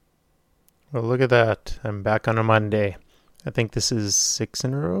Well, look at that. I'm back on a Monday. I think this is six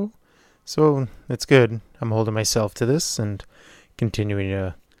in a row. So it's good. I'm holding myself to this and continuing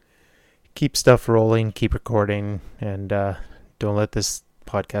to keep stuff rolling, keep recording, and don't let this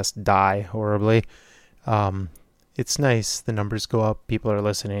podcast die horribly. Um, it's nice. The numbers go up. People are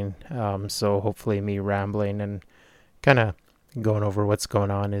listening. So hopefully, me rambling and kind of going over what's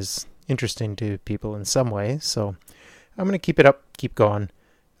going on is interesting to people in some way. So I'm going to keep it up, keep going.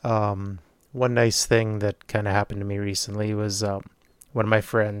 Um, One nice thing that kind of happened to me recently was one of my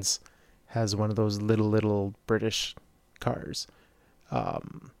friends has one of those little British cars.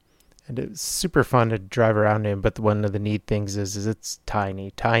 Um, and it's super fun to drive around in, but one of the neat things is it's tiny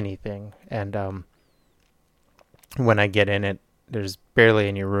thing. And when I get in it, there's barely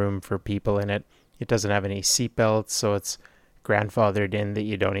any room for people in it. It doesn't have any seat belts, so it's grandfathered in that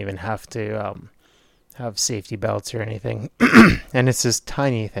you don't even have to have safety belts or anything. And it's this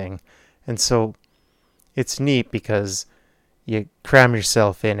tiny thing. And so it's neat because you cram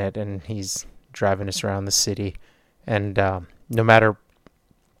yourself in it and he's driving us around the city. And no matter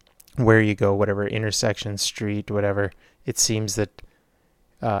where you go, whatever intersection, street, whatever, it seems that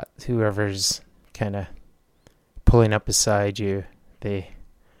whoever's kind of pulling up beside you, they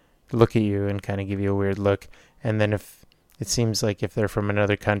look at you and kind of give you a weird look. And then if it seems like if they're from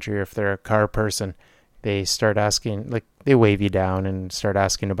another country or if they're a car person, they start asking, like they wave you down and start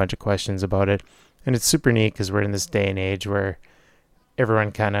asking a bunch of questions about it. And it's super neat because we're in this day and age where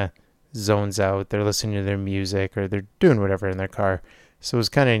everyone kind of zones out. They're listening to their music or they're doing whatever in their car. So it was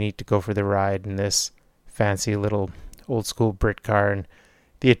kind of neat to go for the ride in this fancy little old school Brit car and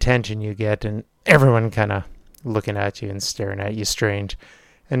the attention you get and everyone kind of looking at you and staring at you strange.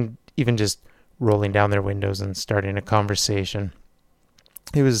 And even just rolling down their windows and starting a conversation.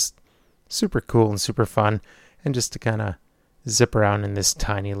 It was super cool and super fun. And just to kind of zip around in this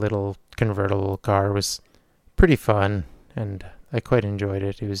tiny little convertible car was pretty fun. And I quite enjoyed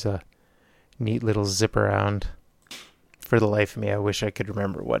it. It was a neat little zip around. For the life of me, I wish I could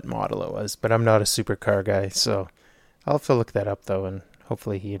remember what model it was. But I'm not a supercar guy. So I'll have to look that up though. And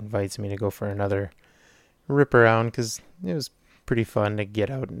hopefully he invites me to go for another rip around because it was pretty fun to get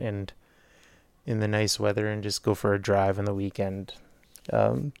out and in the nice weather and just go for a drive on the weekend.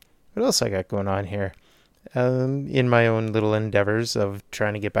 What else I got going on here? In my own little endeavors of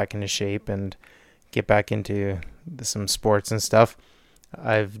trying to get back into shape and get back into some sports and stuff,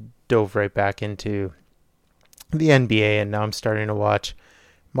 I've dove right back into the NBA and now I'm starting to watch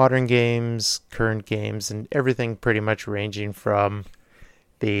modern games, current games, and everything pretty much ranging from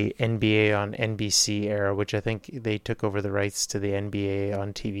the NBA on NBC era, which I think they took over the rights to the NBA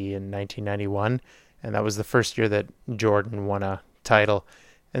on TV in 1991. And that was the first year that Jordan won a title.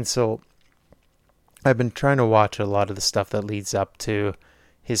 And so I've been trying to watch a lot of the stuff that leads up to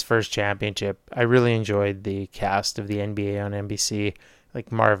his first championship. I really enjoyed the cast of the NBA on NBC, like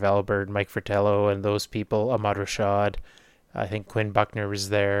Marv Albert, Mike Fratello, and those people, Ahmad Rashad. I think Quinn Buckner was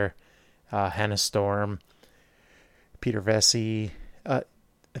there, Hannah Storm, Peter Vesey. I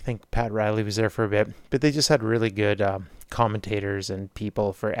think Pat Riley was there for a bit, but they just had really good commentators and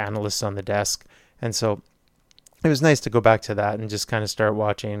people for analysts on the desk. And so it was nice to go back to that and just kind of start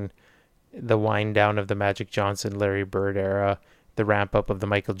watching the wind down of the Magic Johnson, Larry Bird era, the ramp up of the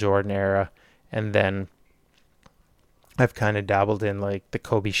Michael Jordan era. And then I've kind of dabbled in like the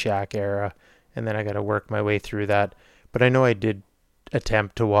Kobe Shaq era. And then I got to work my way through that. But I know I did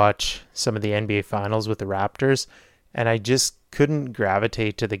attempt to watch some of the NBA finals with the Raptors and I just couldn't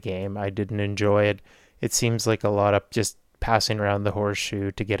gravitate to the game. I didn't enjoy it. It seems like a lot of just passing around the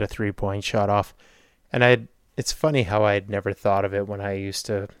horseshoe to get a 3-point shot off. And it's funny how I had never thought of it when I used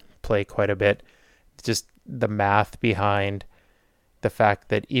to play quite a bit. Just the math behind the fact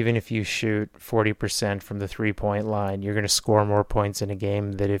that even if you shoot 40% from the 3-point line, you're going to score more points in a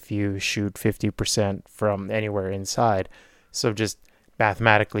game than if you shoot 50% from anywhere inside. So just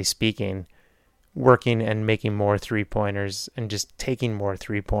mathematically speaking, working and making more 3-pointers and just taking more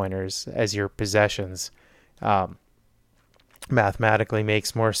 3-pointers as your possessions mathematically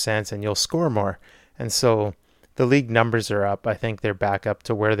makes more sense and you'll score more. And so the league numbers are up. I think they're back up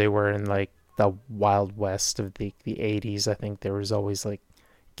to where they were in like the Wild West of the 80s. I think there was always like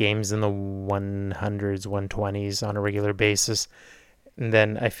games in the 100s, 120s on a regular basis. And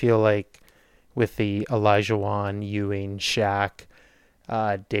then I feel like with the Elijah Wan, Ewing, Shaq,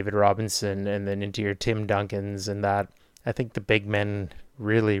 David Robinson, and then into your Tim Duncans and that, I think the big men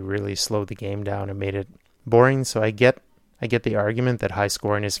really slowed the game down and made it boring. So I get the argument that high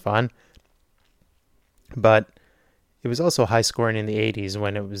scoring is fun, but it was also high scoring in the 80s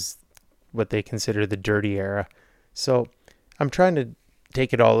when it was what they consider the dirty era. So I'm trying to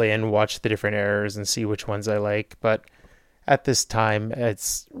take it all in, watch the different errors, and see which ones I like. But at this time,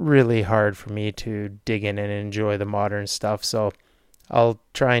 it's really hard for me to dig in and enjoy the modern stuff. So I'll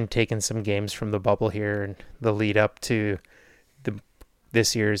try and take in some games from the bubble here and the lead up to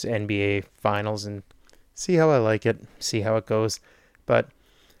this year's NBA Finals and see how I like it, see how it goes. But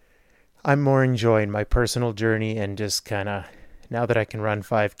I'm more enjoying my personal journey and just kind of, now that I can run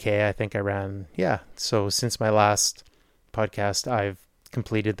 5K, I think I ran, so since my last podcast, I've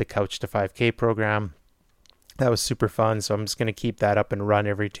completed the Couch to 5K program. That was super fun, so I'm just going to keep that up and run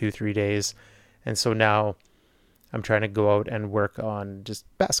every 2-3 days. And so now I'm trying to go out and work on just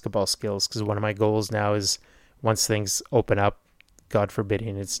basketball skills, because one of my goals now is once things open up, God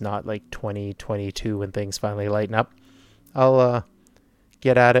forbidding it's not like 2022 when things finally lighten up, I'll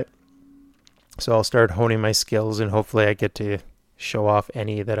get at it. So I'll start honing my skills, and hopefully I get to show off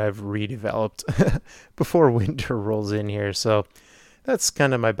any that I've redeveloped before winter rolls in here. So that's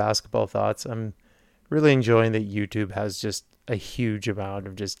kind of my basketball thoughts. I'm really enjoying that YouTube has just a huge amount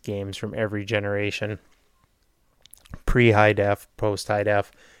of just games from every generation, pre-high def, post-high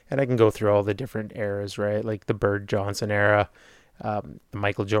def, and I can go through all the different eras, right? Like the Bird Johnson era, the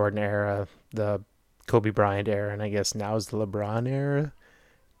Michael Jordan era, the Kobe Bryant era, and I guess now is the LeBron era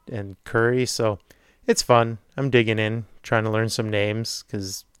and Curry. So it's fun. I'm digging in, trying to learn some names,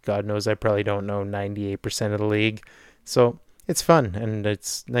 because God knows I probably don't know 98% of the league. So it's fun, and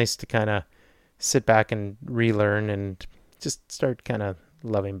it's nice to kind of sit back and relearn and just start kind of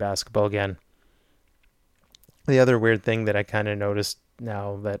loving basketball again. The other weird thing that I kind of noticed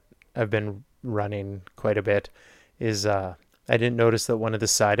now that I've been running quite a bit is I didn't notice that one of the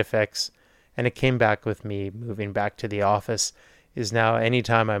side effects, and it came back with me moving back to the office, is now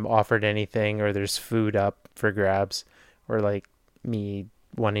anytime I'm offered anything or there's food up for grabs or like me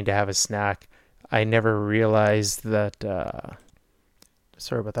wanting to have a snack, I never realized that,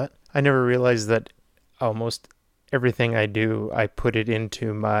 sorry about that. I never realized that almost everything I do, I put it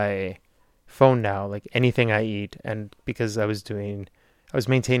into my phone now, like anything I eat. And because I was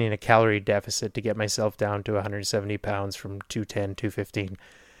maintaining a calorie deficit to get myself down to 170 pounds from 210, 215.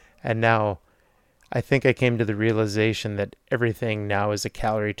 And now I think I came to the realization that everything now is a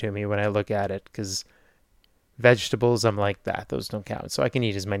calorie to me when I look at it, because vegetables, I'm like that, those don't count. So I can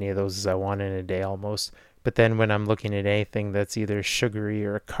eat as many of those as I want in a day almost. But then when I'm looking at anything that's either sugary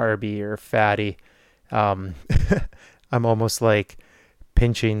or carby or fatty, I'm almost like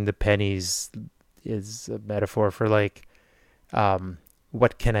pinching the pennies is a metaphor for like,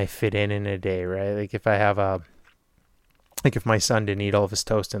 what can I fit in a day, right? Like if I have if my son didn't eat all of his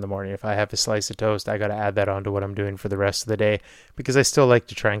toast in the morning, if I have a slice of toast, I got to add that on to what I'm doing for the rest of the day, because I still like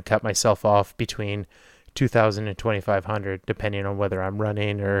to try and cut myself off between 2,000 and 2,500, depending on whether I'm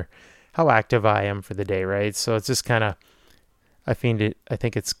running or how active I am for the day, right? So it's just kind of, I think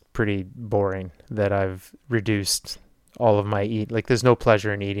it's pretty boring that I've reduced all of my eat. Like there's no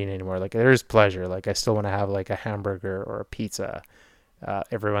pleasure in eating anymore. Like there's pleasure. Like I still want to have like a hamburger or a pizza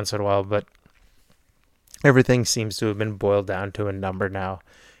every once in a while, but everything seems to have been boiled down to a number now,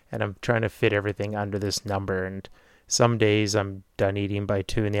 and I'm trying to fit everything under this number. And some days I'm done eating by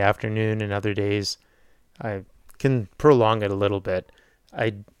 2 p.m, and other days I can prolong it a little bit.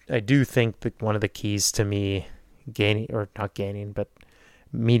 I do think that one of the keys to me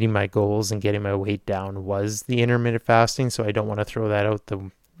meeting my goals and getting my weight down was the intermittent fasting. So I don't want to throw that out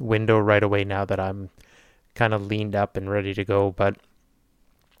the window right away now that I'm kind of leaned up and ready to go. But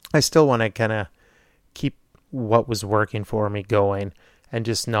I still want to kind of keep what was working for me going and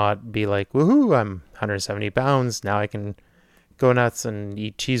just not be like, woohoo, I'm 170 pounds. Now I can go nuts and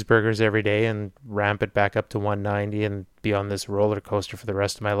eat cheeseburgers every day and ramp it back up to 190 and be on this roller coaster for the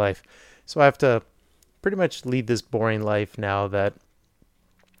rest of my life. So I have to pretty much lead this boring life now that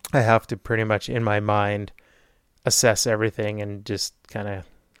I have to pretty much in my mind assess everything and just kind of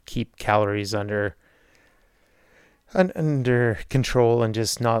keep calories under control and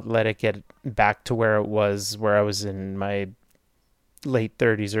just not let it get back to where I was in my late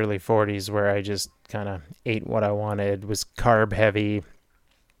 30s, early 40s, where I just kind of ate what I wanted, was carb heavy,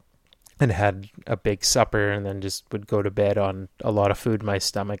 and had a big supper, and then just would go to bed on a lot of food in my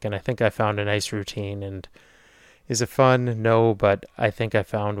stomach. And I think I found a nice routine. And is it fun? No, but I think I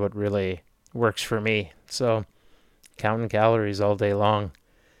found what really works for me. So counting calories all day long.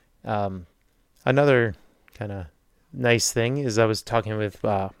 Another kind of nice thing is I was talking with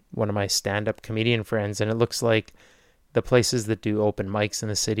one of my stand-up comedian friends, and it looks like the places that do open mics in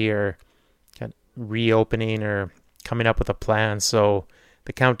the city are kind of reopening or coming up with a plan. So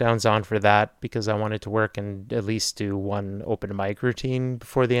the countdown's on for that, because I wanted to work and at least do one open mic routine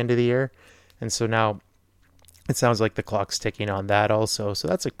before the end of the year. And so now it sounds like the clock's ticking on that also. So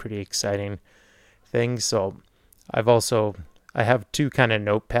that's a pretty exciting thing. So I have two kind of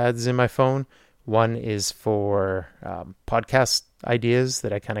notepads in my phone. One is for podcast ideas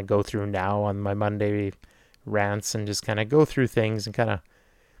that I kind of go through now on my Monday rants and just kind of go through things and kind of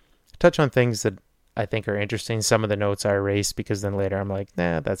touch on things that I think are interesting. Some of the notes I erase because then later I'm like,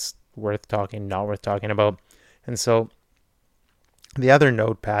 nah, that's not worth talking about. And so the other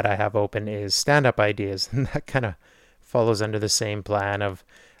notepad I have open is stand-up ideas, and that kind of follows under the same plan of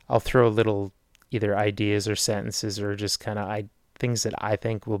I'll throw little either ideas or sentences or just kind of things that I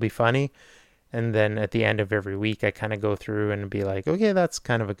think will be funny. And then at the end of every week, I kind of go through and be like, okay, that's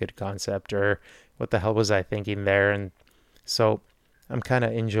kind of a good concept, or what the hell was I thinking there? And so I'm kind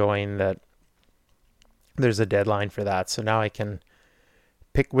of enjoying that there's a deadline for that. So now I can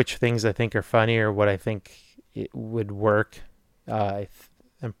pick which things I think are funny or what I think it would work.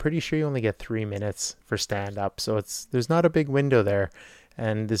 I'm pretty sure you only get 3 minutes for stand up. So there's not a big window there.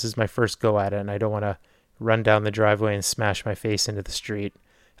 And this is my first go at it. And I don't want to run down the driveway and smash my face into the street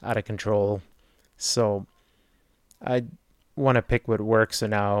out of control. So I want to pick what works. So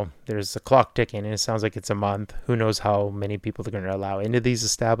now there's a clock ticking and it sounds like it's a month. Who knows how many people they're going to allow into these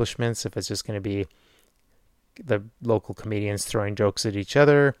establishments, if it's just going to be the local comedians throwing jokes at each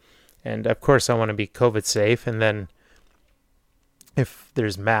other. And of course I want to be COVID safe. And then if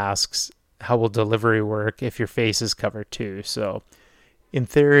there's masks, how will delivery work if your face is covered too? So in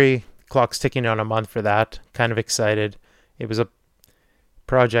theory, clock's ticking on a month for that. Kind of excited. It was a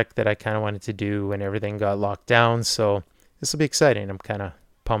project that I kind of wanted to do when everything got locked down. So this will be exciting. I'm kind of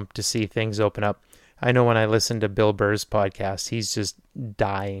pumped to see things open up. I know when I listen to Bill Burr's podcast, he's just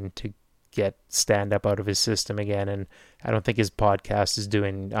dying to get stand up out of his system again. And I don't think his podcast is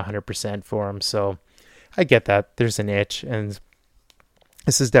doing 100% for him. So I get that. There's an itch. And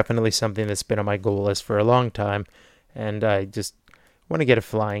this is definitely something that's been on my goal list for a long time. And I just want to get it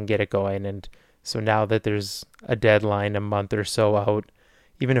flying, get it going. And so now that there's a deadline, a month or so out,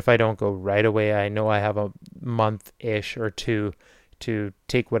 even if I don't go right away, I know I have a month-ish or two to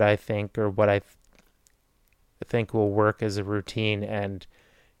take what I think or what I think will work as a routine and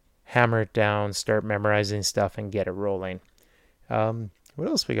hammer it down, start memorizing stuff and get it rolling. What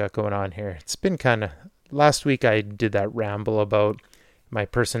else we got going on here? It's been kind of... Last week I did that ramble about my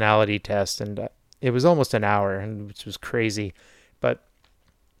personality test and it was almost an hour, which was crazy. But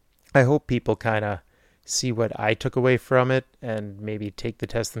I hope people kind of see what I took away from it and maybe take the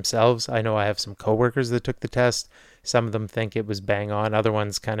test themselves. I know I have some coworkers that took the test. Some of them think it was bang on. Other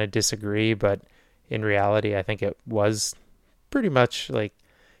ones kind of disagree, but in reality, I think it was pretty much like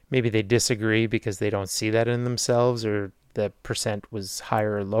maybe they disagree because they don't see that in themselves or the percent was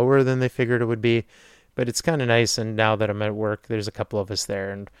higher or lower than they figured it would be. But it's kind of nice. And now that I'm at work, there's a couple of us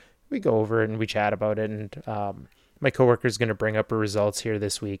there and we go over it and we chat about it. And my coworker is going to bring up her results here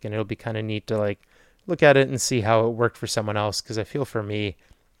this week and it'll be kind of neat to like look at it and see how it worked for someone else, because I feel for me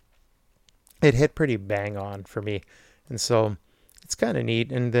it hit pretty bang on for me, and so it's kind of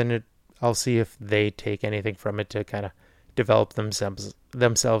neat. And then I'll see if they take anything from it to kind of develop themselves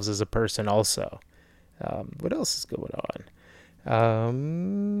as a person also. What else is going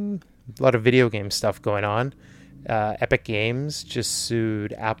on? A lot of video game stuff going on. Epic Games just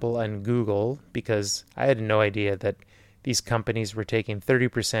sued Apple and Google because I had no idea that these companies were taking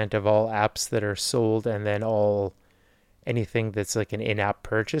 30% of all apps that are sold, and then anything that's like an in-app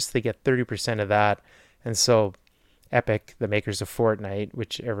purchase, they get 30% of that. And so Epic, the makers of Fortnite,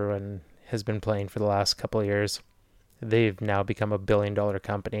 which everyone has been playing for the last couple of years, they've now become $1 billion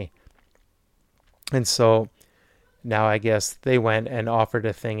company. And so now I guess they went and offered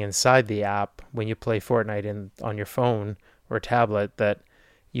a thing inside the app when you play Fortnite on your phone or tablet that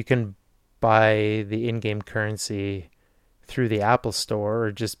you can buy the in-game currency through the Apple Store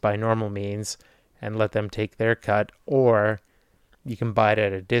or just by normal means and let them take their cut, or you can buy it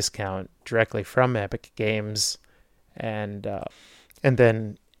at a discount directly from Epic Games, and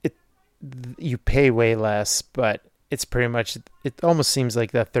then you pay way less, but it's pretty much, it almost seems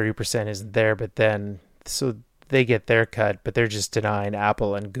like that 30% isn't there, but then so they get their cut, but they're just denying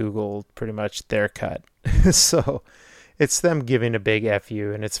Apple and Google pretty much their cut. So it's them giving a big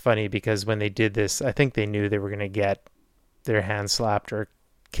FU, and it's funny because when they did this, I think they knew they were going to get their hands slapped or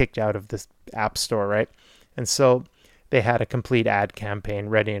kicked out of the App Store, right? And so they had a complete ad campaign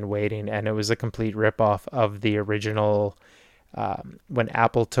ready and waiting, and it was a complete ripoff of the original. When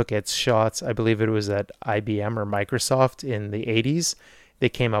Apple took its shots, I believe it was at IBM or Microsoft in the 80s, they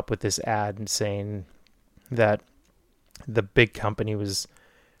came up with this ad saying that the big company was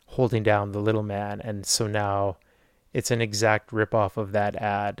holding down the little man, and so now it's an exact ripoff of that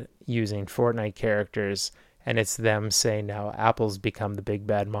ad using Fortnite characters, and it's them saying now Apple's become the big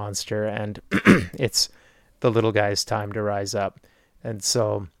bad monster, and it's the little guy's time to rise up. And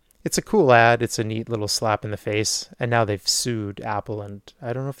so it's a cool ad. It's a neat little slap in the face. And now they've sued Apple, and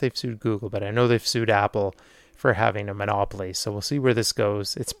I don't know if they've sued Google, but I know they've sued Apple for having a monopoly. So we'll see where this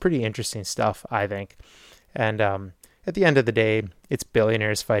goes. It's pretty interesting stuff, I think. And at the end of the day, it's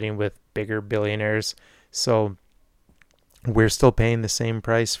billionaires fighting with bigger billionaires. So we're still paying the same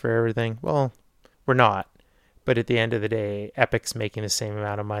price for everything. Well, we're not. But at the end of the day, Epic's making the same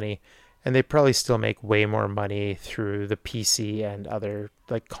amount of money. And they probably still make way more money through the PC and other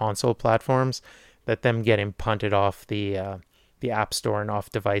like console platforms, that them getting punted off the App Store and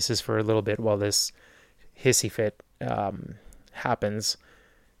off devices for a little bit while this hissy fit happens.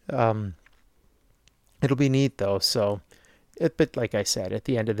 It'll be neat though. So, but like I said, at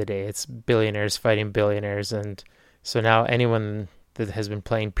the end of the day, it's billionaires fighting billionaires, and so now anyone that has been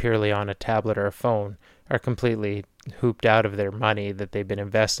playing purely on a tablet or a phone are completely hooped out of their money that they've been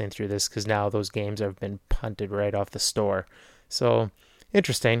investing through this, because now those games have been punted right off the store. So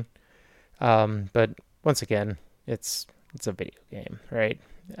interesting. But once again, it's a video game, right?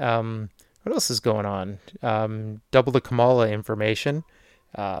 What else is going on? Double the Kamala information.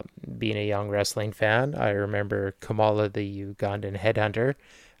 Being a young wrestling fan, I remember Kamala, the Ugandan headhunter.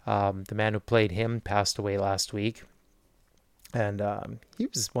 The man who played him passed away last week. And he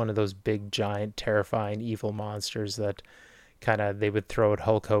was one of those big, giant, terrifying, evil monsters that kind of they would throw at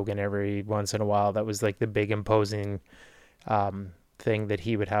Hulk Hogan every once in a while. That was like the big, imposing thing that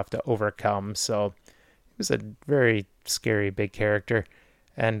he would have to overcome. So he was a very scary, big character.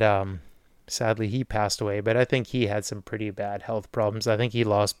 And sadly, he passed away. But I think he had some pretty bad health problems. I think he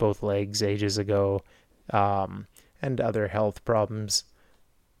lost both legs ages ago, and other health problems.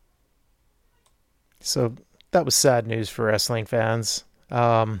 So that was sad news for wrestling fans.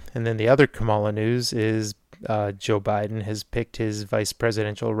 And then the other Kamala news is Joe Biden has picked his vice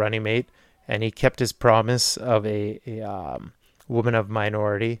presidential running mate, and he kept his promise of a woman of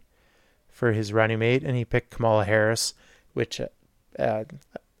minority for his running mate, and he picked Kamala Harris, which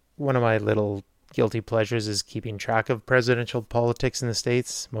one of my little guilty pleasures is keeping track of presidential politics in the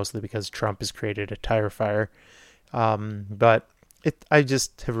States, mostly because Trump has created a tire fire. But I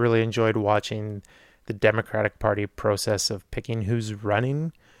just have really enjoyed watching the Democratic Party process of picking who's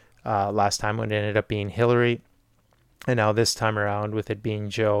running. Last time when it ended up being Hillary, and now this time around with it being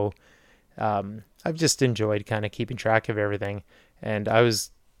Joe. I've just enjoyed kind of keeping track of everything, and I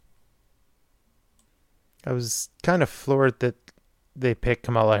was kind of floored that they picked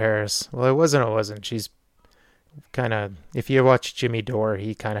Kamala Harris. Well, it wasn't. She's kind of, if you watch Jimmy Dore,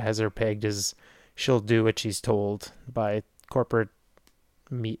 he kind of has her pegged as she'll do what she's told by corporate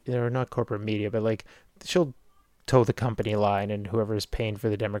or not corporate media, but like she'll toe the company line and whoever is paying for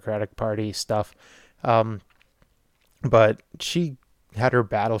the Democratic Party stuff. But she had her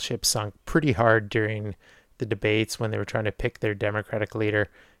battleship sunk pretty hard during the debates when they were trying to pick their Democratic leader.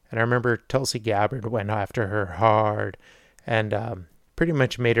 And I remember Tulsi Gabbard went after her hard and pretty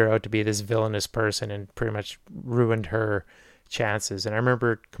much made her out to be this villainous person and pretty much ruined her chances. And I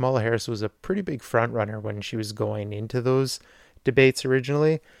remember Kamala Harris was a pretty big front runner when she was going into those debates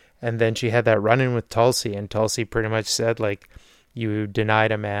originally, and then she had that run-in with Tulsi, and Tulsi pretty much said, like, you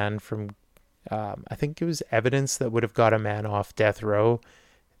denied a man from I think it was evidence that would have got a man off death row.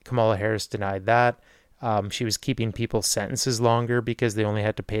 Kamala Harris denied that. She was keeping people's sentences longer because they only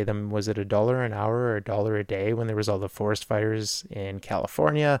had to pay them, was it $1 an hour or $1 a day when there was all the forest fires in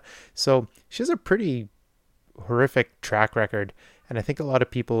California. So she has a pretty horrific track record. And I think a lot of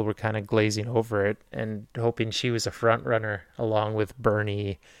people were kind of glazing over it and hoping she was a front runner along with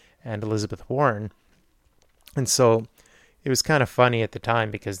Bernie and Elizabeth Warren. And so it was kind of funny at the time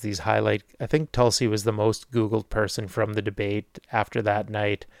because I think Tulsi was the most Googled person from the debate after that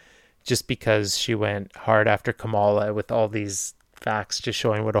night, just because she went hard after Kamala with all these facts, just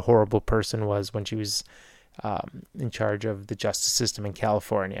showing what a horrible person was when she was in charge of the justice system in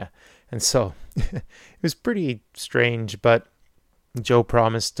California. And so it was pretty strange, but Joe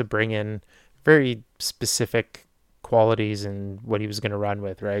promised to bring in very specific qualities and what he was going to run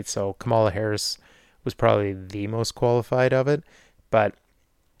with, right? So Kamala Harris was probably the most qualified of it, but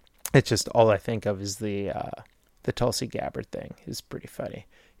it's just all I think of is the Tulsi Gabbard thing is pretty funny.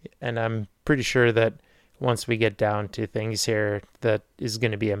 And I'm pretty sure that once we get down to things here, that is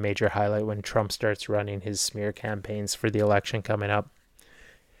going to be a major highlight when Trump starts running his smear campaigns for the election coming up.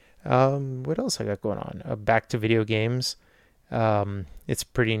 What else I got going on? Back to video games. It's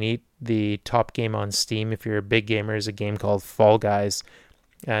pretty neat. The top game on Steam, if you're a big gamer, is a game called Fall Guys.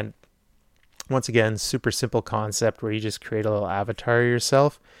 And once again, super simple concept where you just create a little avatar of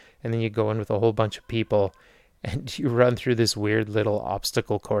yourself and then you go in with a whole bunch of people and you run through this weird little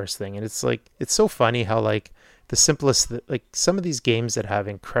obstacle course thing. And it's like, it's so funny how like the simplest, like some of these games that have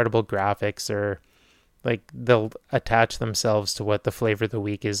incredible graphics or like they'll attach themselves to what the flavor of the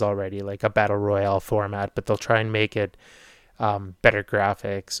week is already, like a battle royale format, but they'll try and make it better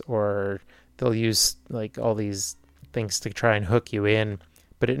graphics, or they'll use like all these things to try and hook you in.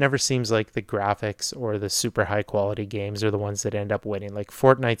 But it never seems like the graphics or the super high quality games are the ones that end up winning. Like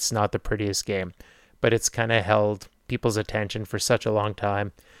Fortnite's not the prettiest game, but it's kind of held people's attention for such a long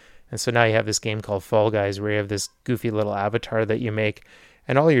time. And so now you have this game called Fall Guys where you have this goofy little avatar that you make,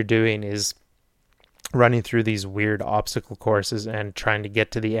 and all you're doing is running through these weird obstacle courses and trying to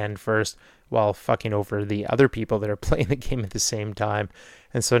get to the end first while fucking over the other people that are playing the game at the same time.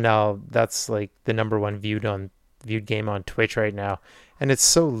 And so now that's like the number one viewed game on Twitch right now. And it's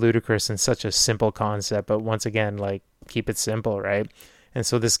so ludicrous and such a simple concept, but once again, like, keep it simple, right? And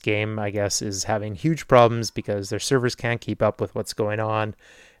so this game, I guess, is having huge problems because their servers can't keep up with what's going on.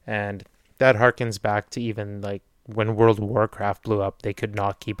 And that harkens back to even like when World of Warcraft blew up, they could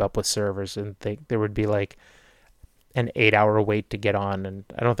not keep up with servers, and there would be like an 8-hour wait to get on. And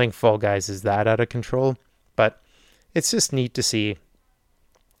I don't think Fall Guys is that out of control, but it's just neat to see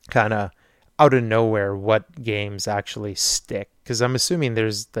kind of out of nowhere what games actually stick, because I'm assuming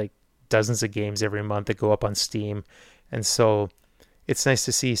there's like dozens of games every month that go up on Steam. And so it's nice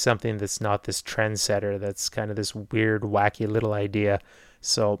to see something that's not this trendsetter, that's kind of this weird, wacky little idea.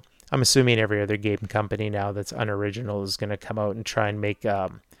 So I'm assuming every other game company now that's unoriginal is going to come out and try and make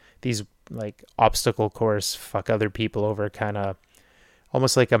these like obstacle course, fuck other people over, kind of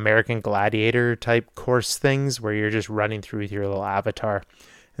almost like American Gladiator type course things where you're just running through with your little avatar.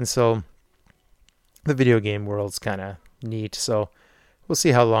 And so the video game world's kind of neat. So we'll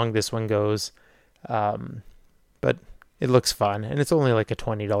see how long this one goes. But it looks fun, and it's only like a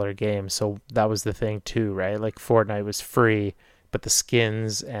 $20 game. So that was the thing too, right? Like Fortnite was free, but the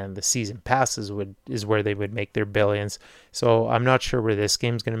skins and the season passes is where they would make their billions. So I'm not sure where this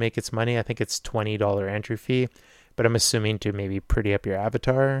game's going to make its money. I think it's $20 entry fee, but I'm assuming to maybe pretty up your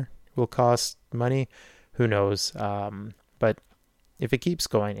avatar will cost money. Who knows? But if it keeps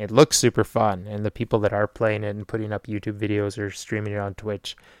going, it looks super fun, and the people that are playing it and putting up YouTube videos or streaming it on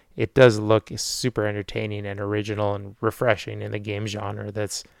Twitch, it does look super entertaining and original and refreshing in the game genre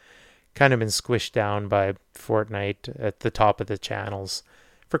that's kind of been squished down by Fortnite at the top of the channels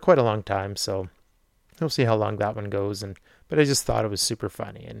for quite a long time. So we'll see how long that one goes. But I just thought it was super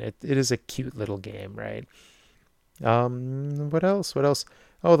funny, and it is a cute little game, right? What else?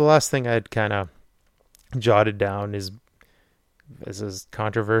 Oh, the last thing I'd kind of jotted down is as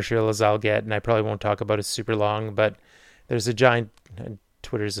controversial as I'll get, and I probably won't talk about it super long, but there's a giant,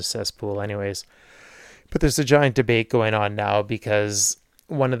 Twitter's a cesspool anyways, but there's a giant debate going on now because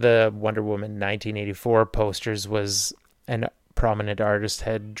one of the Wonder Woman 1984 posters was an prominent artist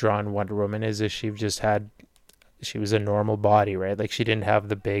had drawn Wonder Woman as if she was a normal body, right? Like she didn't have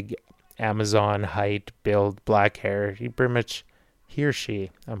the big Amazon height, build, black hair.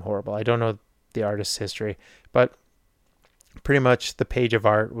 I'm horrible. I don't know the artist's history, but pretty much the page of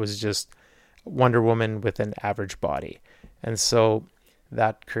art was just Wonder Woman with an average body. And so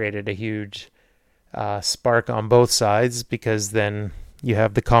that created a huge spark on both sides, because then you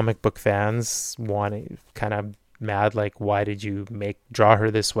have the comic book fans wanting, kind of mad, like, why did you draw her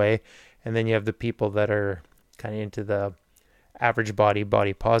this way? And then you have the people that are kind of into the average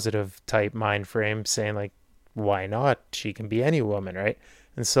body positive type mind frame saying, like, why not? She can be any woman, right?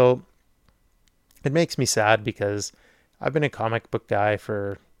 And so it makes me sad because I've been a comic book guy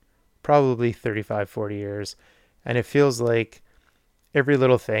for probably 35, 40 years, and it feels like every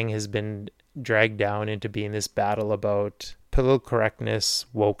little thing has been dragged down into being this battle about political correctness,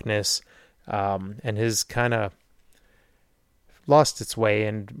 wokeness, and has kind of lost its way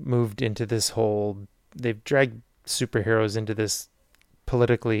and moved into this whole, they've dragged superheroes into this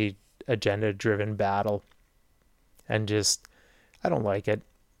politically agenda-driven battle, and just, I don't like it.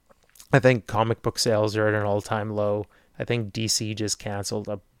 I think comic book sales are at an all-time low. I think DC just canceled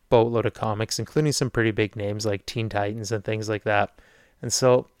a boatload of comics, including some pretty big names like Teen Titans and things like that. And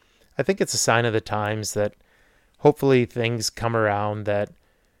so I think it's a sign of the times that hopefully things come around, that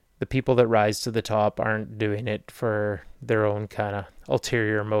the people that rise to the top aren't doing it for their own kind of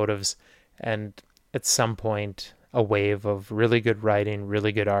ulterior motives. And at some point, a wave of really good writing,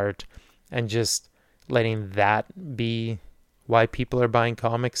 really good art, and just letting that be why people are buying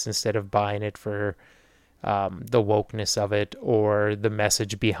comics instead of buying it for the wokeness of it or the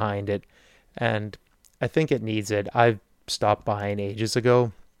message behind it. And I think it needs it. I've stopped buying ages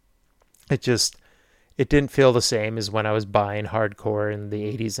ago. It didn't feel the same as when I was buying hardcore in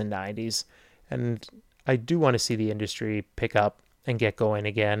the 80s and 90s. And I do want to see the industry pick up and get going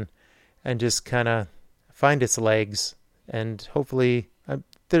again and just kind of find its legs. And hopefully,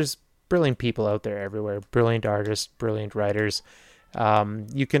 there's brilliant people out there everywhere, brilliant artists, brilliant writers.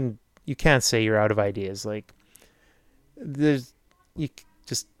 You can't say you're out of ideas. Like there's you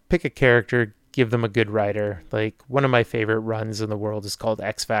just pick a character, give them a good writer. Like one of my favorite runs in the world is called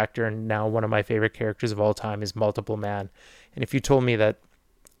X Factor, and now one of my favorite characters of all time is Multiple Man. And if you told me that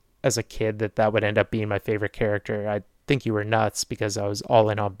as a kid that would end up being my favorite character, I'd think you were nuts because I was all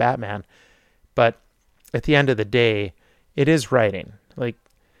in on Batman. But at the end of the day, it is writing. Like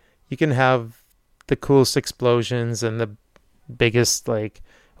you can have the coolest explosions and the biggest like,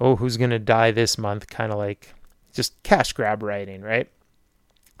 oh, who's gonna die this month, kind of like just cash grab writing, right?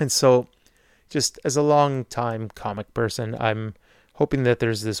 And so just as a long time comic person, I'm hoping that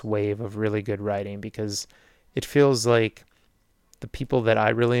there's this wave of really good writing, because it feels like the people that I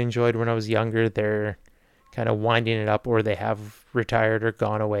really enjoyed when I was younger, they're kind of winding it up, or they have retired or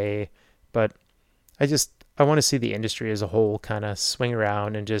gone away. But I want to see the industry as a whole kind of swing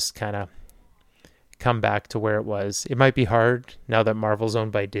around and just kind of come back to where it was. It might be hard now that Marvel's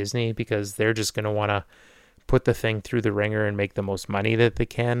owned by Disney, because they're just going to want to put the thing through the ringer and make the most money that they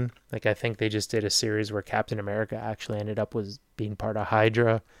can. Like I think they just did a series where Captain America actually ended up was being part of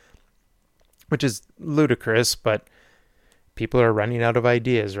Hydra, which is ludicrous, but people are running out of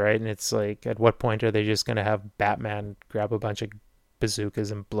ideas, right? And it's like, at what point are they just going to have Batman grab a bunch of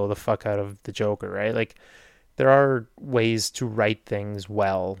bazookas and blow the fuck out of the Joker, right? Like there are ways to write things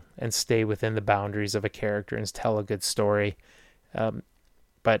well and stay within the boundaries of a character and tell a good story.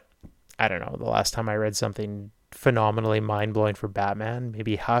 But I don't know, the last time I read something phenomenally mind-blowing for Batman,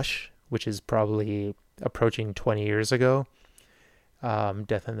 maybe Hush, which is probably approaching 20 years ago.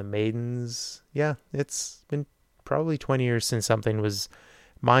 Death and the Maidens. Yeah, it's been probably 20 years since something was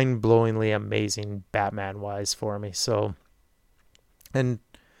mind-blowingly amazing Batman-wise for me. So, and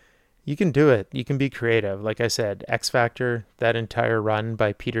you can do it. You can be creative. Like I said, X Factor, that entire run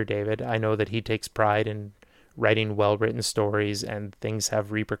by Peter David, I know that he takes pride in writing well-written stories, and things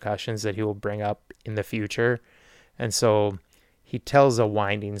have repercussions that he will bring up in the future. And so he tells a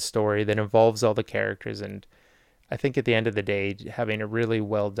winding story that involves all the characters. And I think at the end of the day, having a really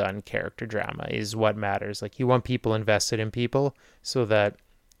well done character drama is what matters. Like you want people invested in people, so that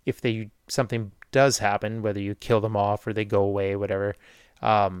if something does happen, whether you kill them off or they go away, whatever,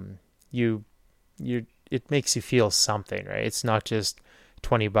 it makes you feel something, right? It's not just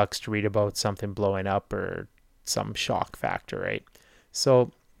 $20 to read about something blowing up or some shock factor, right?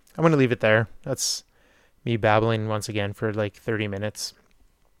 So I'm going to leave it there. That's me babbling once again for like 30 minutes.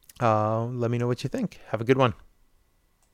 Let me know what you think. Have a good one.